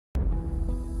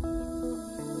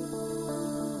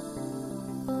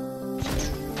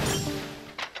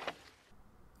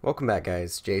Welcome back,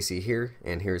 guys. JC here,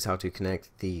 and here's how to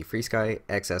connect the FrSky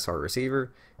XSR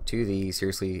receiver to the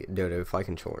Seriously Dodo flight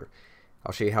controller.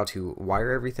 I'll show you how to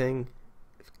wire everything,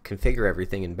 configure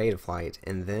everything in Betaflight,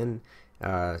 and then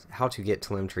how to get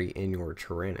telemetry in your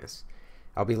Taranis.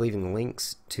 I'll be leaving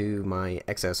links to my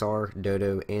XSR,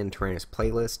 Dodo, and Taranis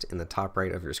playlist in the top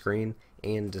right of your screen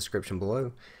and description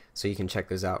below, so you can check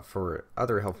those out for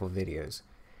other helpful videos.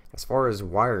 As far as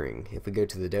wiring, if we go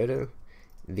to the Dodo,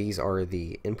 these are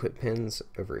the input pins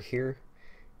over here.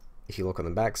 If you look on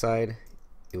the back side,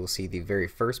 you will see the very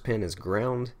first pin is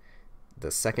ground.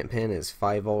 The second pin is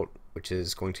 5 volt, which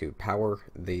is going to power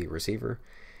the receiver.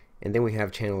 And then we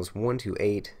have channels 1 to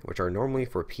 8, which are normally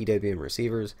for PWM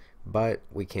receivers, but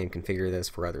we can configure this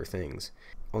for other things.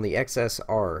 On the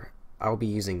XSR, I'll be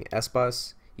using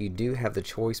S-Bus. You do have the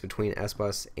choice between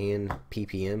S-Bus and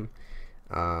PPM.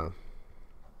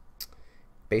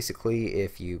 Basically,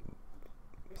 if you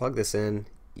plug this in,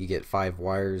 you get 5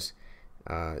 wires,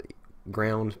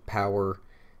 ground, power.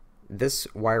 This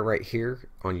wire right here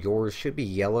on yours should be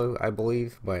yellow, I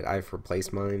believe, but I've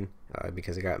replaced mine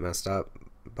because it got messed up.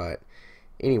 But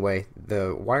anyway,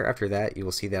 the wire after that, you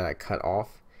will see that I cut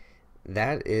off.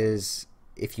 That is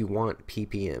if you want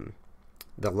PPM.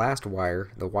 The last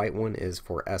wire, the white one, is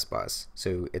for S-Bus.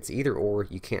 So it's either or,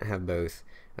 you can't have both.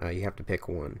 You have to pick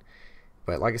one.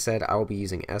 But like I said, I will be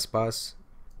using S-Bus.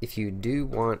 If you do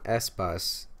want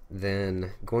S-Bus,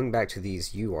 then going back to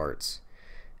these UARTs,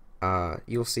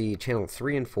 you'll see channel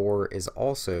 3 and 4 is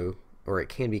also, or it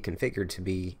can be configured to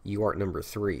be UART number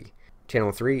 3.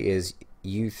 Channel 3 is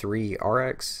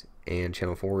U3RX, and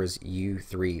channel 4 is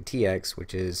U3TX,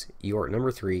 which is UART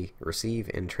number 3,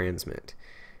 receive and transmit.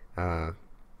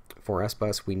 For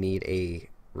S-Bus, we need a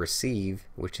receive,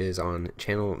 which is on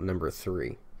channel number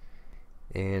 3.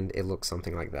 And it looks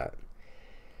something like that.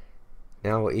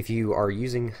 Now, if you are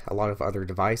using a lot of other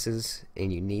devices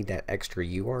and you need that extra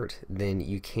UART, then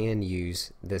you can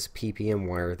use this PPM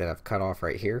wire that I've cut off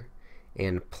right here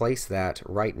and place that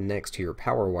right next to your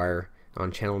power wire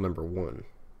on channel number 1.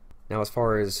 Now, as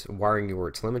far as wiring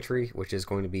your telemetry, which is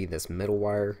going to be this middle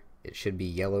wire, it should be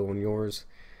yellow on yours,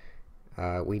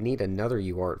 we need another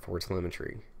UART for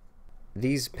telemetry.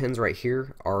 These pins right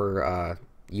here are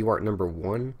UART number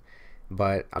 1.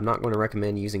 But I'm not going to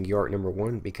recommend using UART number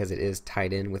 1 because it is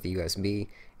tied in with the USB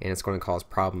and it's going to cause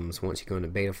problems once you go into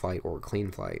Betaflight or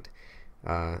clean flight.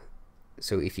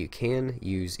 So if you can,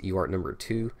 use UART number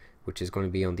 2, which is going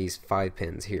to be on these 5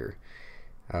 pins here.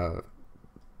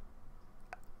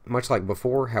 Much like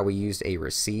before, how we used a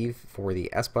receive for the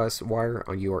S-Bus wire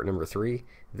on UART number 3,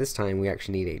 this time we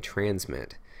actually need a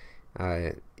transmit.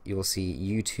 You'll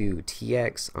see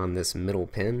U2TX on this middle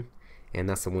pin, and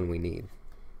that's the one we need.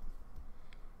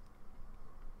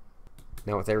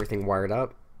 Now, with everything wired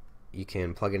up, you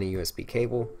can plug in a USB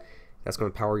cable. That's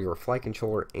going to power your flight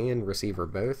controller and receiver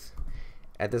both.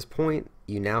 At this point,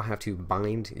 you now have to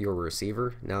bind your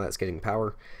receiver, now that's getting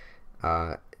power.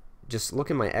 Just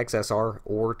look in my XSR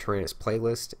or Taranis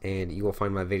playlist and you will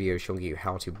find my video showing you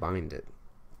how to bind it.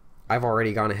 I've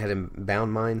already gone ahead and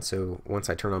bound mine, so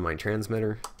once I turn on my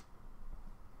transmitter.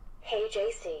 Hey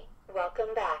JC,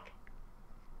 welcome back.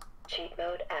 Cheat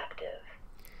mode active.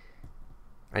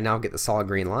 I now get the solid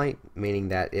green light, meaning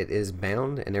that it is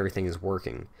bound and everything is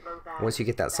working. Once you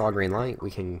get that solid green light, we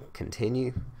can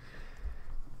continue.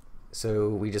 So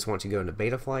we just want to go into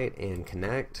Betaflight and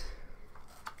connect.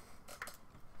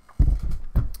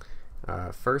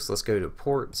 First, let's go to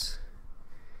ports.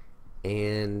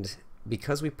 And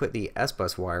because we put the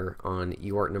S-Bus wire on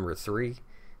UART number 3,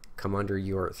 come under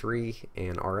UART 3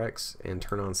 and RX and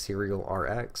turn on serial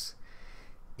RX.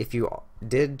 If you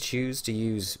did choose to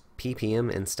use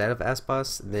PPM instead of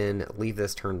S-Bus, then leave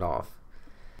this turned off.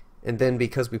 And then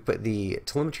because we put the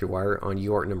telemetry wire on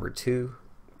UART number 2,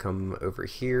 come over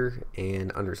here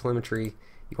and under telemetry,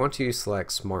 you want to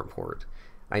select smart port.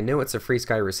 I know it's a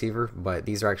FrSky receiver, but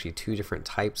these are actually 2 different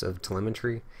types of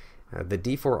telemetry. The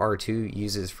D4R2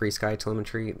 uses FrSky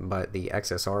telemetry, but the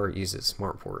XSR uses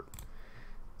smart port.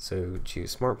 So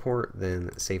choose smart port,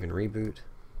 then save and reboot.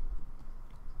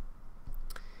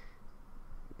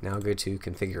 Now go to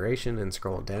configuration and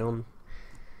scroll down.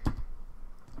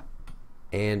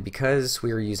 And because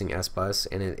we are using S-Bus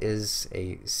and it is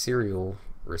a serial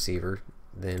receiver,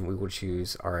 then we will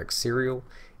choose RX serial,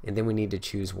 and then we need to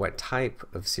choose what type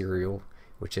of serial,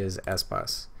 which is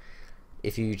S-Bus.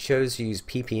 If you chose to use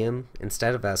PPM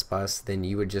instead of S-Bus, then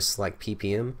you would just select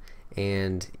PPM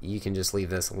and you can just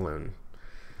leave this alone.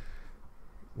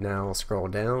 Now scroll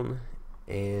down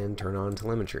and turn on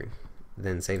telemetry,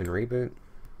 then save and reboot.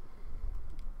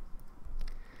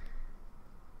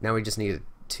 Now we just need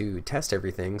to test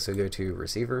everything, so go to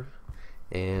receiver,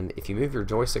 and if you move your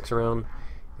joysticks around,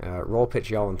 roll, pitch,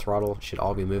 yaw, and throttle should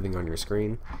all be moving on your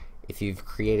screen. If you've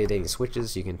created any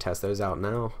switches, you can test those out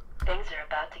now. Things are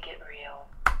about to get real.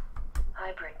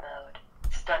 Hybrid mode,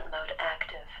 stunt mode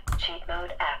active, cheat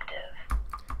mode active.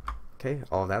 Okay,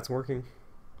 all of that's working.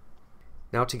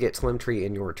 Now to get telemetry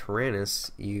in your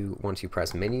Taranis, you want to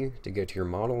press menu to go to your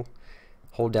model,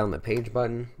 hold down the page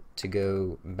button to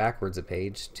go backwards a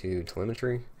page to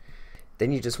telemetry.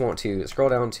 Then you just want to scroll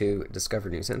down to discover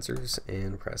new sensors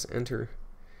and press enter.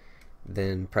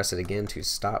 Then press it again to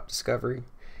stop discovery,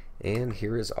 and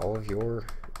here is all of your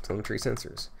telemetry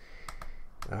sensors.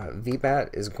 VBAT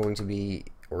is going to be,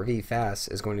 or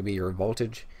VFAS is going to be your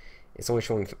voltage. It's only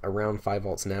showing around 5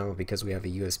 volts now because we have a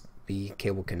USB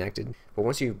cable connected, but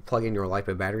once you plug in your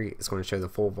LiPo battery, it's going to show the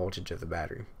full voltage of the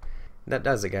battery. That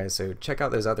does it, guys, so check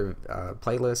out those other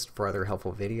playlists for other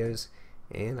helpful videos,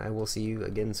 and I will see you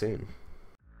again soon.